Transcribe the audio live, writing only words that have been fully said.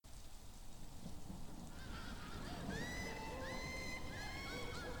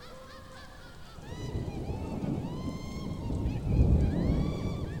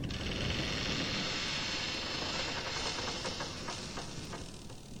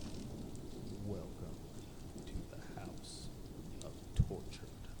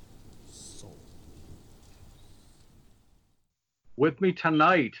With me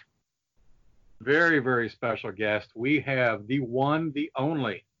tonight, very, very special guest. We have the one, the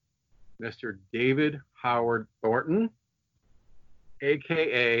only, Mr. David Howard Thornton,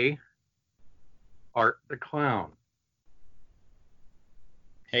 aka Art the Clown.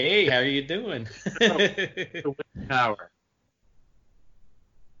 Hey, how are you doing? The Tower.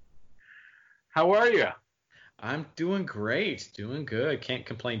 How are you? I'm doing great, doing good. Can't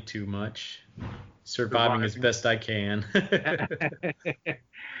complain too much. Surviving as best I can.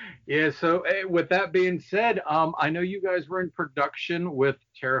 Yeah, so with that being said, I know you guys were in production with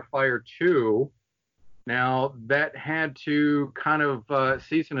Terrifier 2. Now, that had to kind of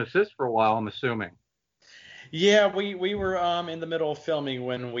cease and desist for a while, I'm assuming. Yeah, we were in the middle of filming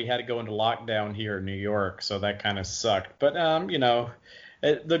when we had to go into lockdown here in New York, so that kind of sucked. But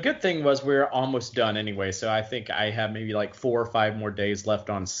the good thing was we were almost done anyway, so I think I have maybe like 4 or 5 more days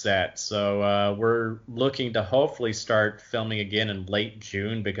left on set. So we're looking to hopefully start filming again in late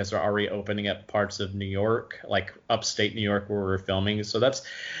June because we're already opening up parts of New York, like upstate New York where we're filming. So that's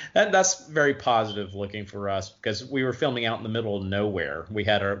very positive looking for us because we were filming out in the middle of nowhere.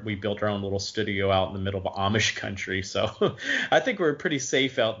 We built our own little studio out in the middle of Amish country, so I think we're pretty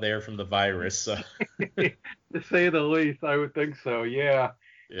safe out there from the virus. So. To say the least, I would think so. Yeah.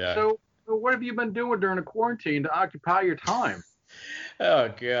 Yeah. So what have you been doing during the quarantine to occupy your time? Oh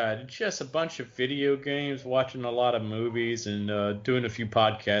God, just a bunch of video games, watching a lot of movies, and doing a few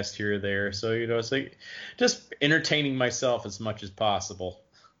podcasts here or there. So it's like just entertaining myself as much as possible.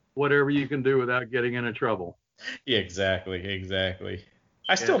 Whatever you can do without getting into trouble. Yeah, exactly.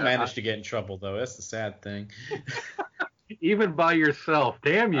 I still manage to get in trouble though. That's the sad thing. Even by yourself.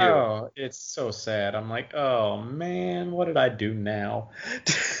 Damn you. Oh, it's so sad. I'm like, oh man, what did I do now?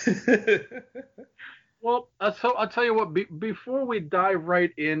 Well, so I'll tell you what, before we dive right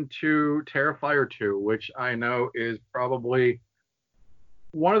into Terrifier 2, which I know is probably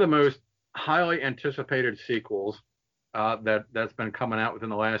one of the most highly anticipated sequels that's been coming out within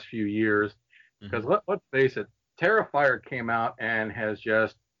the last few years, because let's face it, Terrifier came out and has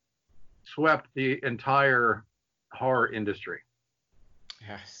just swept the entire horror industry.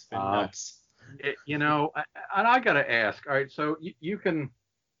 Yeah, it's been nuts. And I gotta ask. All right, so you can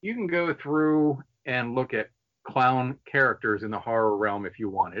go through and look at clown characters in the horror realm if you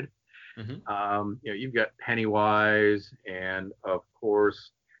wanted. You've got Pennywise and of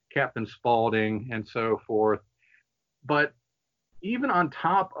course Captain Spaulding and so forth. But even on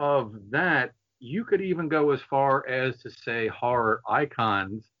top of that, you could even go as far as to say horror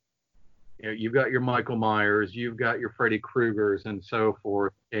icons. You've got your Michael Myers, you've got your Freddy Kruegers, and so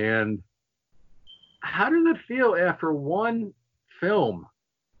forth. And how does it feel after one film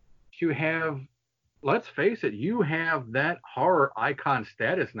to have, let's face it, you have that horror icon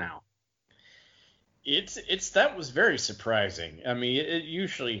status now? That was very surprising. I mean, it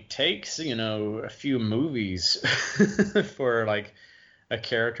usually takes, a few movies for like a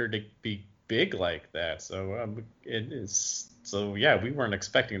character to be big like that. So it is. So yeah, we weren't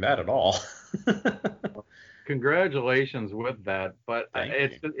expecting that at all. Congratulations with that, but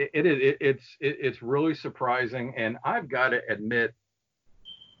it's really surprising, and I've got to admit,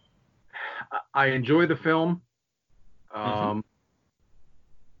 I enjoy the film.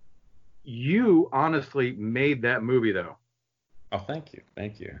 You honestly made that movie, though. Oh, thank you.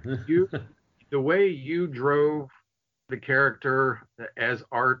 The way you drove the character as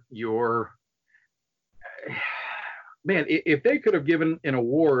Art, man, if they could have given an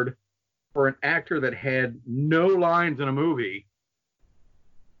award for an actor that had no lines in a movie,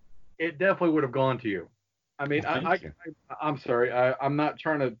 it definitely would have gone to you. I mean, I'm sorry. I'm not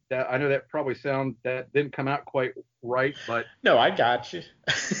trying to. I know that probably that didn't come out quite right, but no, I got you.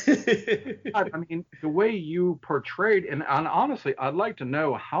 I mean, the way you portrayed, and honestly, I'd like to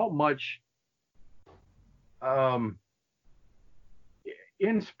know how much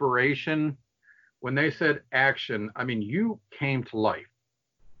inspiration when they said action. I mean, you came to life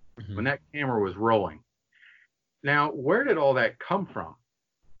when that camera was rolling. Now, where did all that come from?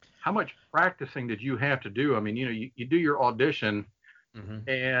 How much practicing did you have to do? I mean, you do your audition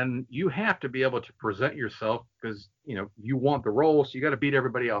and you have to be able to present yourself because, you want the role. So you got to beat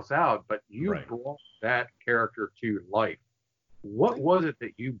everybody else out, but you brought that character to life. What was it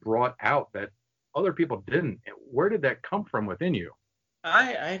that you brought out that other people didn't? Where did that come from within you?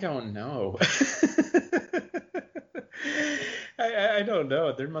 I don't know. I don't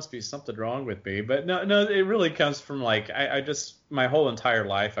know. There must be something wrong with me, but no, it really comes from like I just my whole entire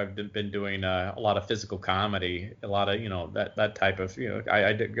life I've been doing a lot of physical comedy, a lot of that type of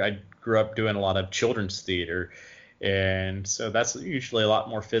I grew up doing a lot of children's theater, And so that's usually a lot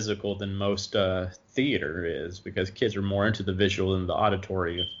more physical than most theater is, because kids are more into the visual than the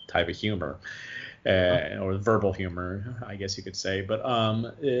auditory type of humor. Or verbal humor, I guess you could say. But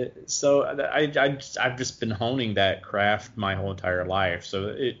so I've just been honing that craft my whole entire life.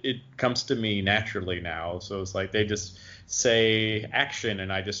 So it comes to me naturally now. So it's like they just say action,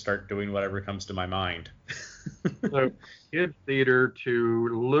 and I just start doing whatever comes to my mind. So kids theater to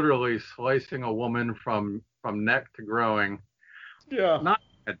literally slicing a woman from neck to growing. Yeah. Not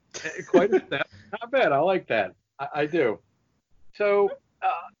bad. Quite a step. Not bad. I like that. I do. So,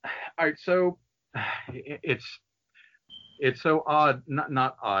 all right. So it's so odd.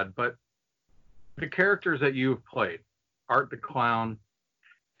 Not odd, but the characters that you've played, Art the Clown,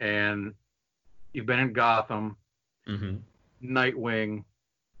 and you've been in Gotham, Nightwing.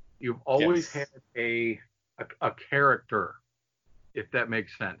 You've always had a character, if that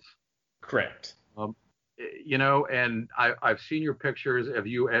makes sense. Correct. And I've seen your pictures of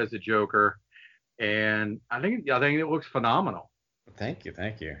you as the Joker, and I think it looks phenomenal. Thank you.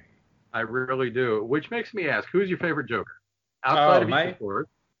 I really do. Which makes me ask, who's your favorite Joker? Outside of you,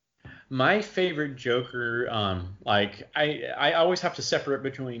 my favorite Joker, like I always have to separate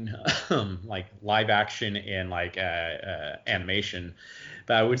between like live action and like animation,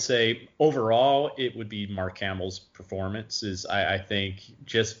 but I would say overall it would be Mark Hamill's performances. I think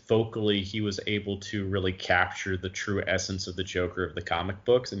just vocally he was able to really capture the true essence of the Joker of the comic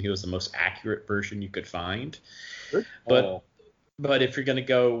books, and he was the most accurate version you could find. But if you're going to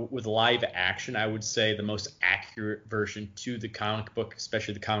go with live action, I would say the most accurate version to the comic book,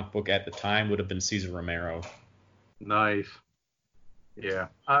 especially the comic book at the time, would have been Cesar Romero. Nice. Yeah,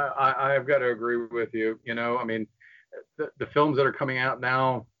 I've got to agree with you. I mean, the films that are coming out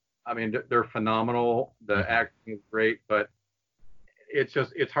now, I mean, they're phenomenal. The acting is great, but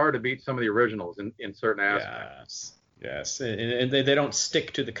it's hard to beat some of the originals in certain aspects. Yes, and they don't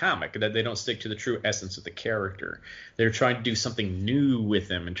stick to the comic. They don't stick to the true essence of the character. They're trying to do something new with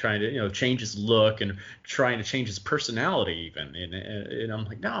him and trying to change his look and trying to change his personality even. And I'm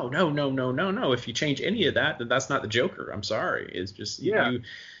like, no. If you change any of that, then that's not the Joker. I'm sorry. It's just you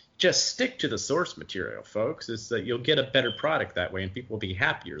just stick to the source material, folks. It's that you'll get a better product that way, and people will be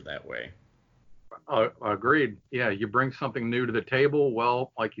happier that way. Agreed. Yeah, you bring something new to the table.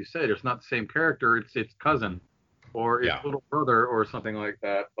 Well, like you said, it's not the same character. It's cousin. Or his little brother, or something like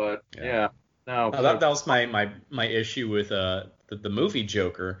that. But no. That was my issue with the movie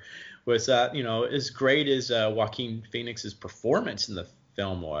Joker, was that as great as Joaquin Phoenix's performance in the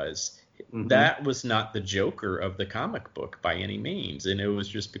film was, that was not the Joker of the comic book by any means, and it was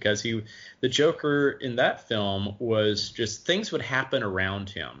just because the Joker in that film was just things would happen around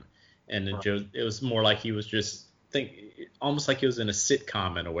him, and it was more like he was just. Almost like he was in a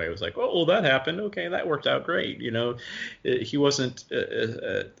sitcom in a way. It was like, oh, well, that happened. Okay, that worked out great. He wasn't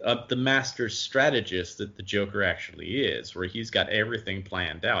the master strategist that the Joker actually is, where he's got everything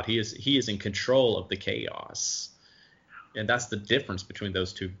planned out. He is in control of the chaos, and that's the difference between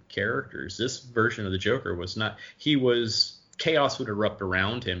those two characters. This version of the Joker was not. Chaos would erupt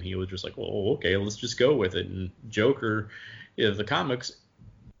around him. He was just like, well, okay, let's just go with it. And Joker, the comics,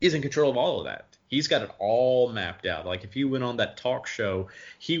 is in control of all of that. He's got it all mapped out. Like if he went on that talk show,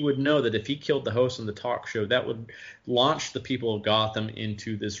 he would know that if he killed the host on the talk show, that would launch the people of Gotham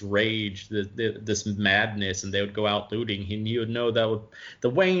into this rage, this madness, and they would go out looting. And he would know that the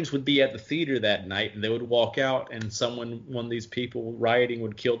Waynes would be at the theater that night, and they would walk out, and one of these people rioting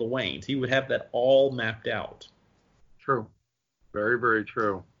would kill the Waynes. He would have that all mapped out. True. Very, very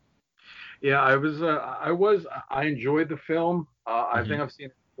true. Yeah, I enjoyed the film. I think I've seen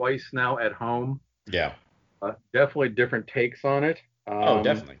it twice now at home. Yeah. Definitely different takes on it.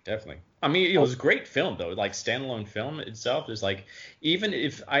 Definitely. I mean, it was a great film though. Like standalone film itself is like, even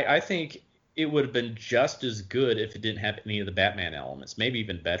if I think it would have been just as good if it didn't have any of the Batman elements, maybe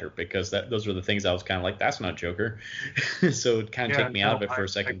even better, because those were the things I was kind of like, that's not Joker. So it kind of took me out of it for a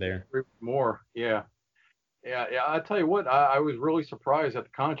second there. More, yeah. I tell you what, I was really surprised at the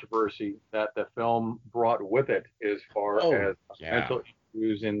controversy that the film brought with it, as far as mental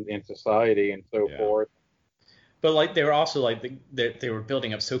issues in society and so forth. But like they were also like they were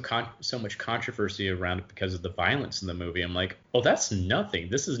building up so much controversy around it because of the violence in the movie. I'm like, oh, that's nothing.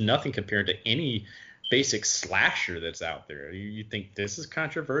 This is nothing compared to any basic slasher that's out there. You think this is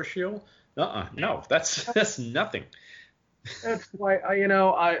controversial? No, that's nothing. That's why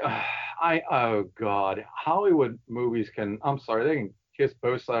oh God, Hollywood movies they can kiss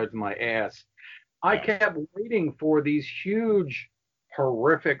both sides of my ass. I kept waiting for these huge,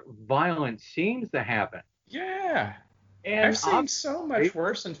 horrific, violent scenes to happen. Yeah. And I've seen so much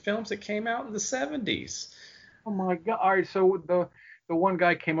worse in films that came out in the 70s. Oh my God! All right, so the one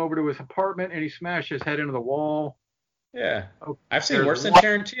guy came over to his apartment and he smashed his head into the wall. Yeah, Oh, I've seen there's worse than one.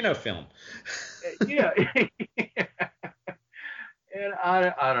 Tarantino film. Yeah. And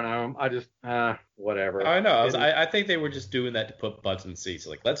I don't know. I just whatever. I know. It is. I think they were just doing that to put butts in seats.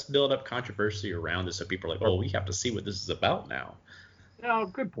 Like, let's build up controversy around this so people are like, oh, we have to see what this is about now. No,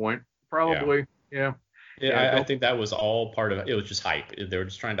 good point. Yeah. Probably. Yeah. Yeah, Yeah. I Don't. think that was all part of it. It was just hype. They were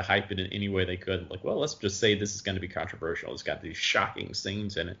just trying to hype it in any way they could. Like, well, let's just say this is going to be controversial. It's got these shocking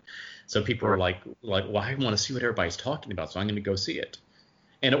scenes in it, so people are Right. like, well, I want to see what everybody's talking about, so I'm going to go see it.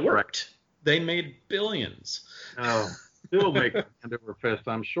 And it Right. worked. They made billions. No. Still make hand over fist.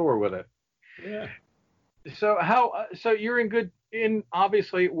 I'm sure with it. Yeah. So how? So you're in good in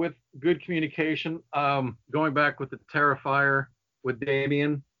obviously with good communication. Going back with the Terrifier with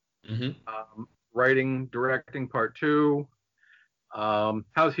Damien. Hmm. Writing, directing part two.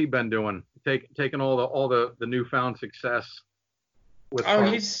 How's he been doing? Taking all the newfound success with Oh, part.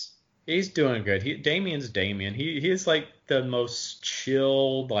 he's doing good. Damien's Damien. He's like the most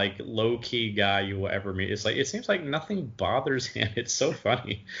chilled, like low key guy you will ever meet. It's like it seems like nothing bothers him. It's so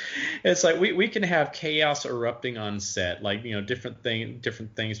funny. It's like we can have chaos erupting on set, like different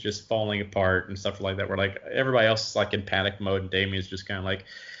things just falling apart and stuff like that. Where like everybody else is like in panic mode, and Damien's just kind of like,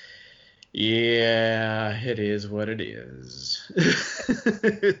 yeah, it is what it is.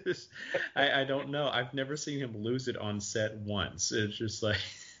 I don't know. I've never seen him lose it on set once. It's just like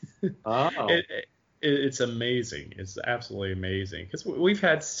Oh, it's amazing. It's absolutely amazing because we've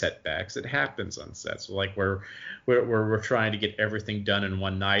had setbacks. It happens on sets. Like we're trying to get everything done in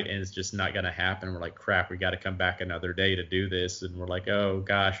one night and it's just not going to happen. We're like, crap, we got to come back another day to do this. And we're like, oh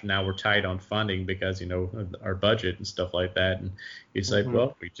gosh, now we're tight on funding because our budget and stuff like that. And he's like, hmm.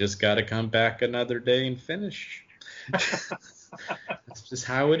 well, we just got to come back another day and finish. That's just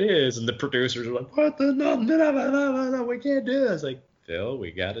how it is. And the producers are like, what the no, no, no, no, no, no, we can't do this. Like, Phil, we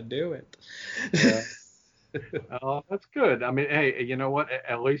got to do it. Yeah. Oh, that's good. I mean, hey, you know what?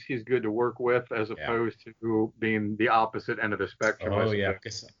 At least he's good to work with as Yeah. opposed to being the opposite end of the spectrum, I Oh yeah, suppose.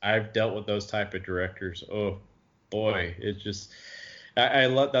 because I've dealt with those type of directors. Oh boy, it's just I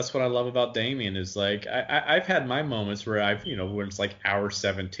love that's what I love about Damien is like I've had my moments where I've when it's like hour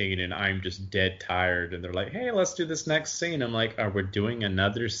 17 and I'm just dead tired and they're like, hey, let's do this next scene. I'm like, are we doing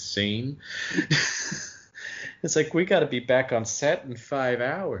another scene? It's like we got to be back on set in 5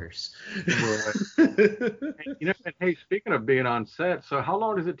 hours. Right. And hey, speaking of being on set, so how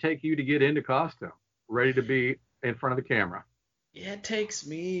long does it take you to get into costume, ready to be in front of the camera? Yeah, it takes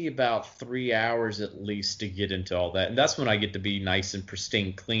me about 3 hours at least to get into all that, and that's when I get to be nice and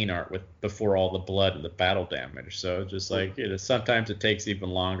pristine, clean art with before all the blood and the battle damage. So just like sometimes it takes even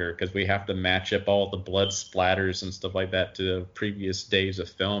longer because we have to match up all the blood splatters and stuff like that to previous days of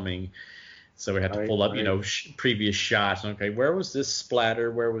filming. So we have to Right, pull up, right. previous shots. Okay, where was this splatter?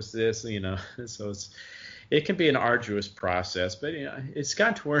 Where was this? So it can be an arduous process, but it's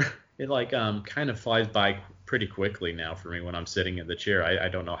gotten to where it like kind of flies by pretty quickly now for me when I'm sitting in the chair. I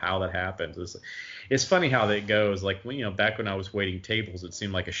don't know how that happens. It's funny how that goes. Like when back when I was waiting tables, it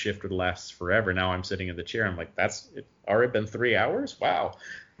seemed like a shift would last forever. Now I'm sitting in the chair. I'm like, that's it already been 3 hours. Wow.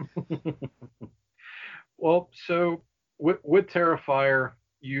 Well, so with Terrifier,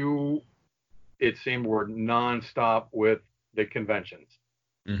 you it seemed were nonstop with the conventions.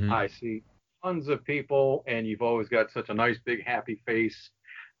 Hmm. I see tons of people, and you've always got such a nice big happy face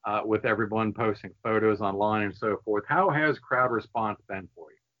with everyone posting photos online and so forth. How has crowd response been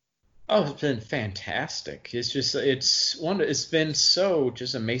for you? Oh, it's been fantastic. It's been so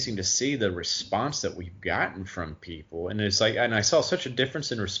just amazing to see the response that we've gotten from people. And it's like and I saw such a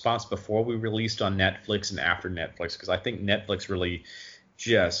difference in response before we released on Netflix and after Netflix because I think Netflix really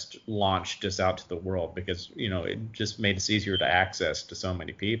just launched us out to the world because it just made us easier to access to so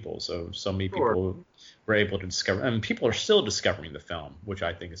many people. So many Sure. people were able to discover. I mean, people are still discovering the film, which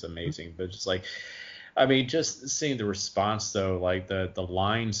I think is amazing. But just like I mean, just seeing the response though, like the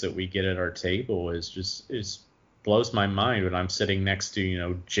lines that we get at our table is blows my mind when I'm sitting next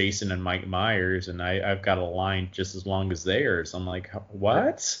to Jason and Mike Myers and I've got a line just as long as theirs. I'm like,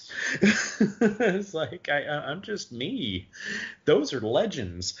 what? It's like I'm just me. Those are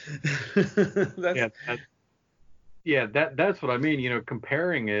legends. That's Yeah, that's what I mean.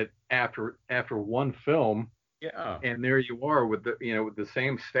 Comparing it after one film, yeah. and there you are with the with the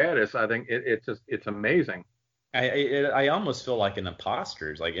same status. I think it's just it's amazing. I almost feel like an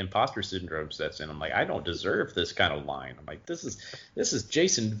imposter. It's like imposter syndrome sets in. I'm like, I don't deserve this kind of line. I'm like, this is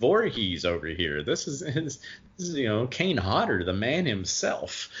Jason Voorhees over here. This is Kane Hodder, the man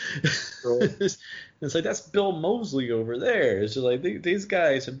himself. It's like, that's Bill Moseley over there. It's just like these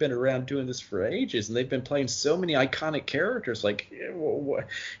guys have been around doing this for ages, and they've been playing so many iconic characters. Like,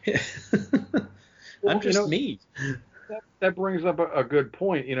 I'm just me. That brings up a good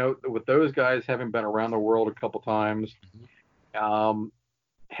point. With those guys having been around the world a couple times,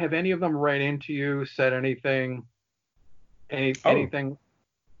 have any of them ran into you, said anything? Anything?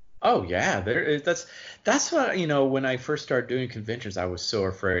 Oh yeah, that's what when I first started doing conventions, I was so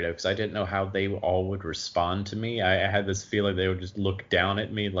afraid of, because I didn't know how they all would respond to me. I had this feeling they would just look down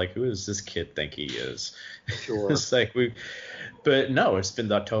at me like, who does this kid think he is? Sure. It's like but no, it's been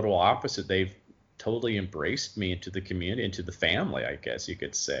the total opposite. They've totally embraced me into the community, into the family, I guess you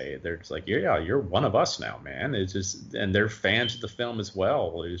could say. They're just like, yeah, you're one of us now, man. It's just, and they're fans of the film as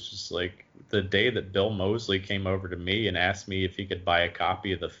well. It's just like the day that Bill Moseley came over to me and asked me if he could buy a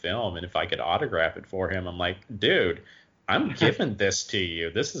copy of the film and if I could autograph it for him, I'm like, dude, I'm giving this to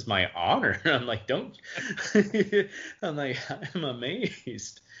you. This is my honor. I'm like, don't. I'm like, I'm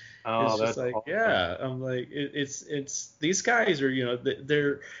amazed. Oh, it's just like, awesome. Yeah, I'm like, it's these guys are,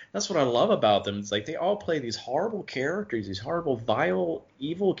 they're, that's what I love about them. It's like they all play these horrible characters, these horrible, vile,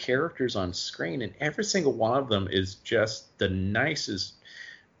 evil characters on screen, and every single one of them is just the nicest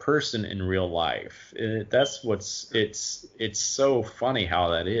person in real life. That's what's, it's so funny how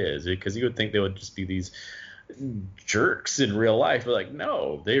that is, because you would think they would just be these jerks in real life, but like,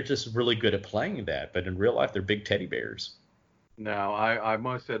 no, they're just really good at playing that. But in real life, they're big teddy bears. No, I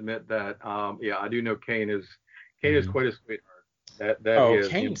must admit that, I do know Kane is quite a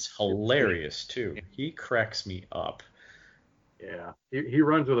sweetheart. Kane's hilarious too. He cracks me up. Yeah, he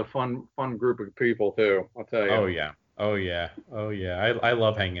runs with a fun group of people too, I'll tell you. Oh yeah. I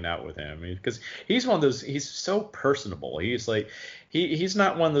love hanging out with him because he's one of those. He's so personable. He's like, he's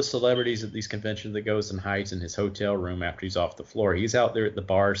not one of those celebrities at these conventions that goes and hides in his hotel room after he's off the floor. He's out there at the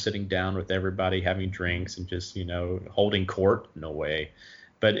bar, sitting down with everybody, having drinks, and just holding court in a way,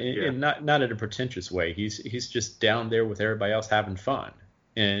 but in not in a pretentious way. He's just down there with everybody else having fun.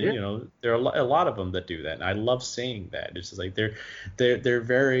 And there are a lot of them that do that, and I love seeing that. It's just like they're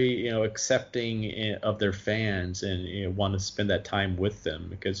very accepting of their fans, and want to spend that time with them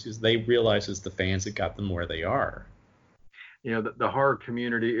because they realize it's the fans that got them where they are. The horror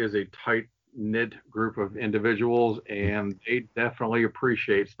community is a tight knit group of individuals, and they definitely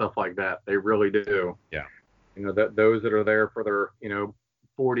appreciate stuff like that. They really do. Yeah. That those that are there for their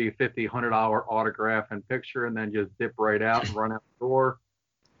 $40, $50, $100 autograph and picture, and then just dip right out and run out the door.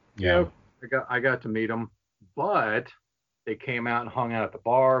 Yeah, I got to meet them, but they came out and hung out at the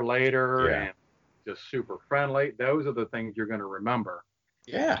bar later, and just super friendly. Those are the things you're going to remember.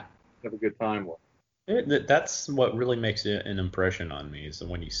 Yeah, have a good time with. That's what really makes an impression on me, is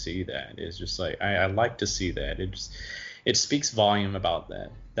when you see that. It's just like, I like to see that. It speaks volume about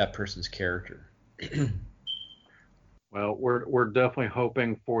that person's character. Well, we're definitely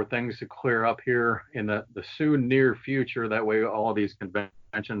hoping for things to clear up here in the soon near future. That way, all these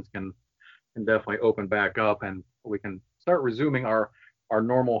conventions can definitely open back up, and we can start resuming our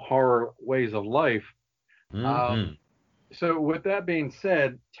normal horror ways of life. Mm-hmm. So with that being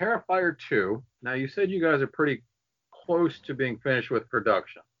said, Terrifier 2. Now, you said you guys are pretty close to being finished with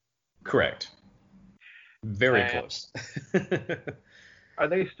production. Correct. Very close. Are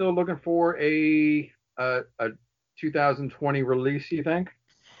they still looking for a 2020 release, you think?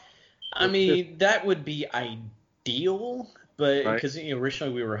 I mean, that would be ideal, but because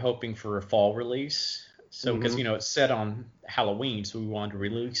originally we were hoping for a fall release. So because it's set on Halloween, so we wanted to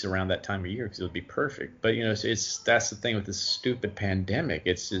release around that time of year because it would be perfect. But that's the thing with this stupid pandemic.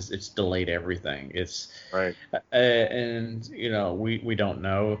 It's delayed everything. It's right. And we don't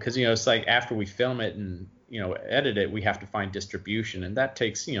know because it's like after we film it and edit it, we have to find distribution, and that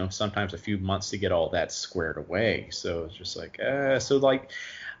takes sometimes a few months to get all that squared away. So it's just like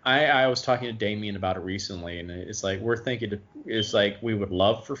I was talking to Damien about it recently, and it's like we're thinking it's like we would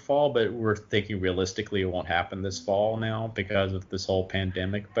love for fall, but we're thinking realistically it won't happen this fall now because of this whole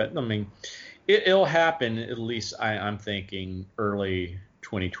pandemic. But I mean, it'll happen at least. I'm thinking early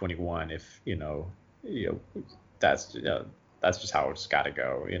 2021 if that's just how it's got to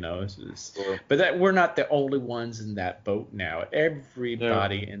go, Sure. But that we're not the only ones in that boat now.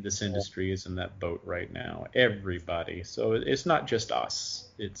 Everybody in this industry is in that boat right now. Everybody. So it's not just us.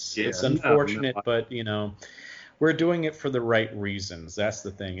 It's unfortunate, but we're doing it for the right reasons. That's the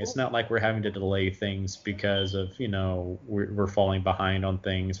thing. It's not like we're having to delay things because of, we're falling behind on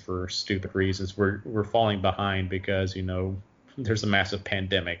things for stupid reasons. We're falling behind because, there's a massive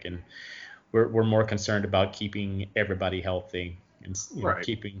pandemic, and we're more concerned about keeping everybody healthy and Right.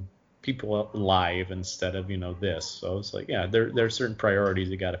 keeping people alive instead of this. So it's like, yeah, there are certain priorities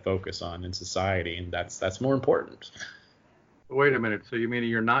you got to focus on in society, and that's more important. Wait a minute. So you mean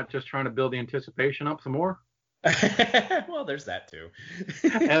you're not just trying to build the anticipation up some more? Well, there's that too.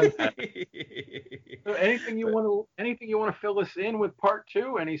 And so anything you want to fill us in with part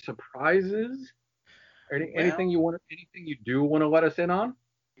two? Any surprises? Anything you do want to let us in on?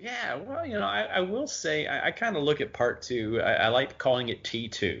 Yeah, well, I will say I kind of look at part two. I like calling it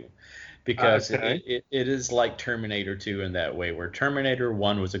T2 because Okay. it is like Terminator 2 in that way, where Terminator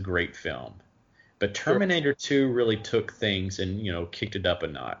 1 was a great film, but Sure. Terminator 2 really took things and kicked it up a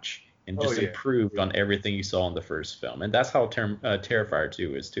notch and just Yeah. improved on everything you saw in the first film. And that's how Terrifier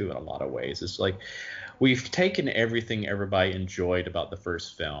 2 is too in a lot of ways. It's like we've taken everything everybody enjoyed about the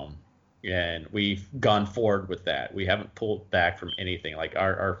first film, and we've gone forward with that. We haven't pulled back from anything. Like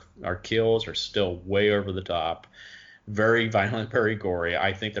our kills are still way over the top, very violent, very gory.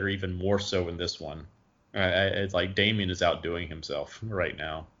 I think they're even more so in this one. It's like Damien is outdoing himself right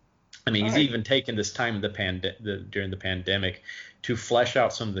now. I mean, he's Nice. even taken this time in during the pandemic to flesh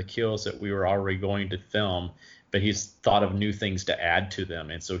out some of the kills that we were already going to film, but he's thought of new things to add to them,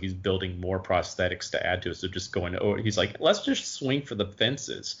 and so he's building more prosthetics to add to it. So just going, he's like, let's just swing for the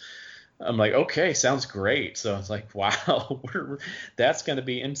fences. I'm like, okay, sounds great. So it's like, wow, that's going to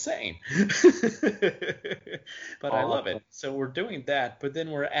be insane. But I love it. So we're doing that, but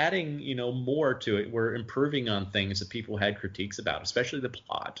then we're adding, more to it. We're improving on things that people had critiques about, especially the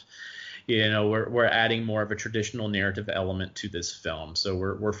plot. We're adding more of a traditional narrative element to this film. So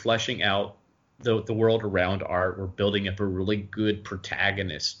we're fleshing out the world around Art. We're building up a really good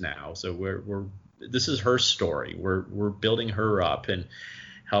protagonist now. So this is her story. We're building her up and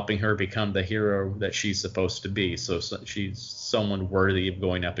helping her become the hero that she's supposed to be. So she's someone worthy of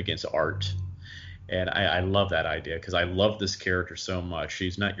going up against Art. And I love that idea because I love this character so much.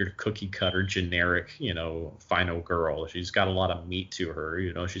 She's not your cookie cutter, generic, final girl. She's got a lot of meat to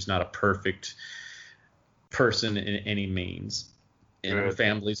her. She's not a perfect person in any means. And her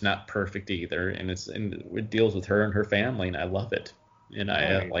family's not perfect either. And it deals with her and her family, and I love it. And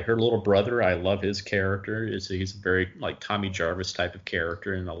I like her little brother. I love his character. He's a very like Tommy Jarvis type of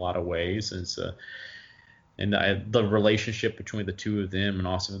character in a lot of ways. And the relationship between the two of them, and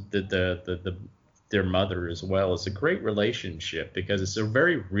also their mother as well, is a great relationship because it's a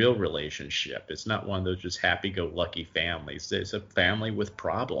very real relationship. It's not one of those just happy-go-lucky families. It's a family with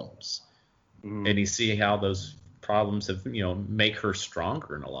problems, and you see how those problems have make her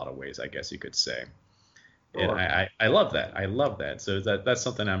stronger in a lot of ways, I guess you could say. And I love that. I love that. So that's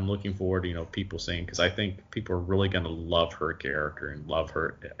something I'm looking forward to, people seeing, because I think people are really going to love her character and love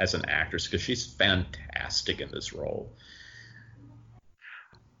her as an actress because she's fantastic in this role.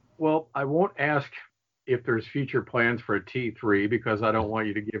 Well, I won't ask if there's future plans for a T3 because I don't want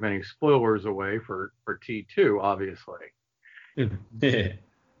you to give any spoilers away for T2, obviously.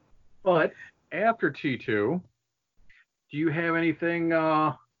 But after T2, do you have anything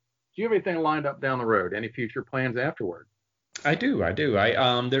lined up down the road? Any future plans afterward? I do.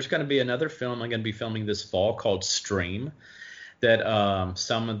 There's going to be another film I'm going to be filming this fall called Stream, that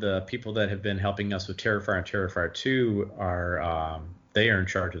some of the people that have been helping us with Terrifier and Terrifier 2 they are in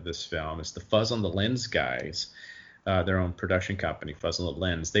charge of this film. It's the Fuzz on the Lens guys, their own production company, Fuzz on the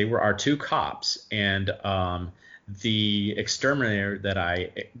Lens. They were our two cops, and the exterminator that I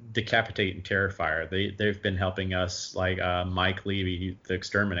decapitate in Terrifier, they've been helping us. Like Mike Levy, the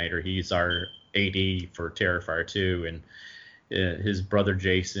exterminator, he's our AD for Terrifier 2, and his brother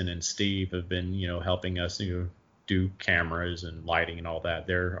Jason and Steve have been helping us do cameras and lighting and all that.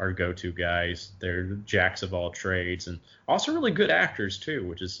 They're our go-to guys. They're jacks of all trades and also really good actors too,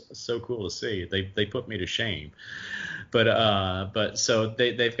 which is so cool to see. They put me to shame. But so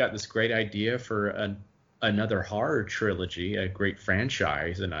they've got this great idea for another horror trilogy, a great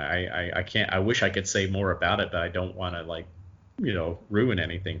franchise, and I wish I could say more about it, but I don't want to ruin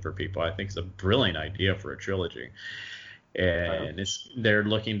anything for people. I think it's a brilliant idea for a trilogy. And they're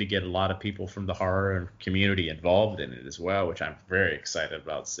looking to get a lot of people from the horror community involved in it as well, which I'm very excited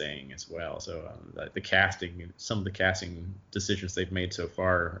about seeing as well. So some of the casting decisions they've made so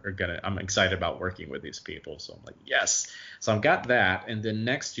far I'm excited about working with these people. So I'm like, yes. So I've got that. And then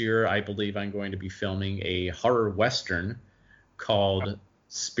next year, I believe I'm going to be filming a horror Western called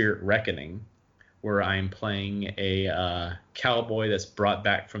Spirit Reckoning, where I'm playing a cowboy that's brought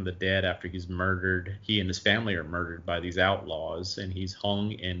back from the dead after he's murdered. He and his family are murdered by these outlaws, and he's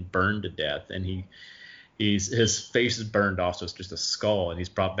hung and burned to death. And his face is burned off, so it's just a skull, and he's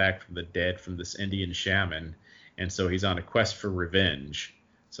brought back from the dead from this Indian shaman, and so he's on a quest for revenge.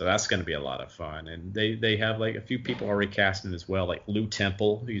 So that's going to be a lot of fun. And they have like a few people already casting as well, like Lou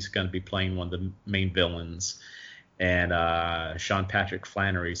Temple, who's going to be playing one of the main villains, and Sean Patrick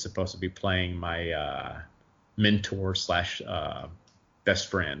Flannery is supposed to be playing my mentor slash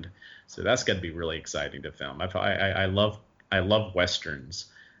best friend. So that's going to be really exciting to film. I love westerns.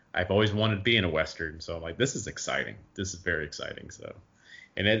 I've always wanted to be in a western, so I'm like, this is exciting. This is very exciting. So,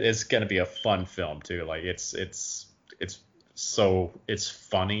 and it's going to be a fun film too. Like it's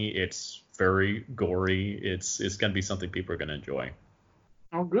funny. It's very gory. It's going to be something people are going to enjoy.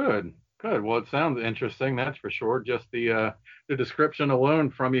 Oh, good. Good. Well, it sounds interesting, that's for sure. Just the description alone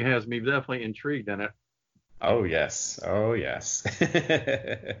from you has me definitely intrigued in it. Oh yes. Oh yes.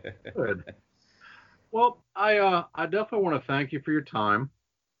 Good. Well, I definitely want to thank you for your time.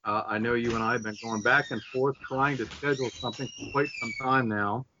 I know you and I have been going back and forth trying to schedule something for quite some time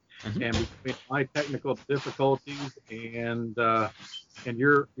now. Mm-hmm. And between my technical difficulties and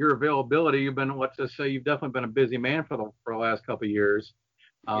your availability, you've been, let's just say, you've definitely been a busy man for the last couple of years.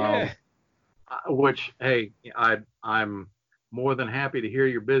 Yeah. Which, hey, I'm more than happy to hear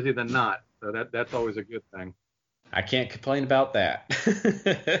you're busy than not. So that's always a good thing. I can't complain about that.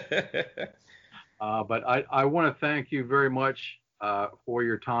 But I want to thank you very much for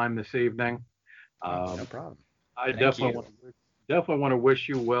your time this evening. No problem. I definitely want to wish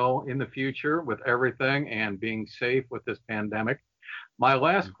you well in the future with everything and being safe with this pandemic. My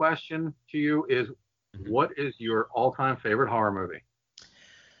last question to you is, what is your all-time favorite horror movie?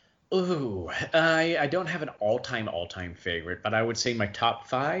 Ooh, I don't have an all-time favorite, but I would say my top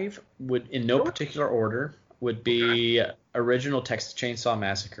 5 would, in no particular order, would be original Texas Chainsaw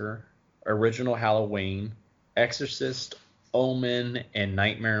Massacre, original Halloween, Exorcist, Omen, and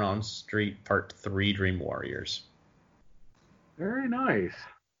Nightmare on Elm Street Part 3 Dream Warriors. Very nice.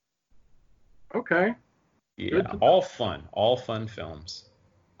 Okay. Yeah, all fun films.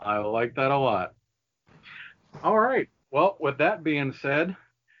 I like that a lot. All right. Well, with that being said,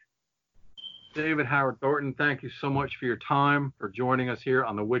 David Howard Thornton, thank you so much for your time, for joining us here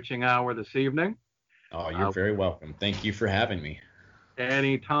on the Witching Hour this evening. Oh, you're very welcome. Thank you for having me.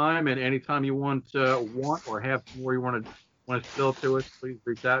 Anytime, and anytime you want or have more you want to spill to us, please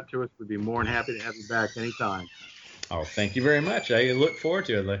reach out to us. We'd be more than happy to have you back anytime. Oh, thank you very much. I look forward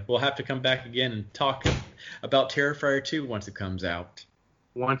to it. We'll have to come back again and talk about Terrifier 2 once it comes out.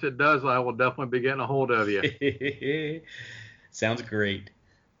 Once it does, I will definitely be getting a hold of you. Sounds great.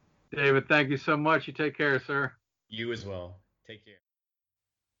 David, thank you so much. You take care, sir. You as well. Take care.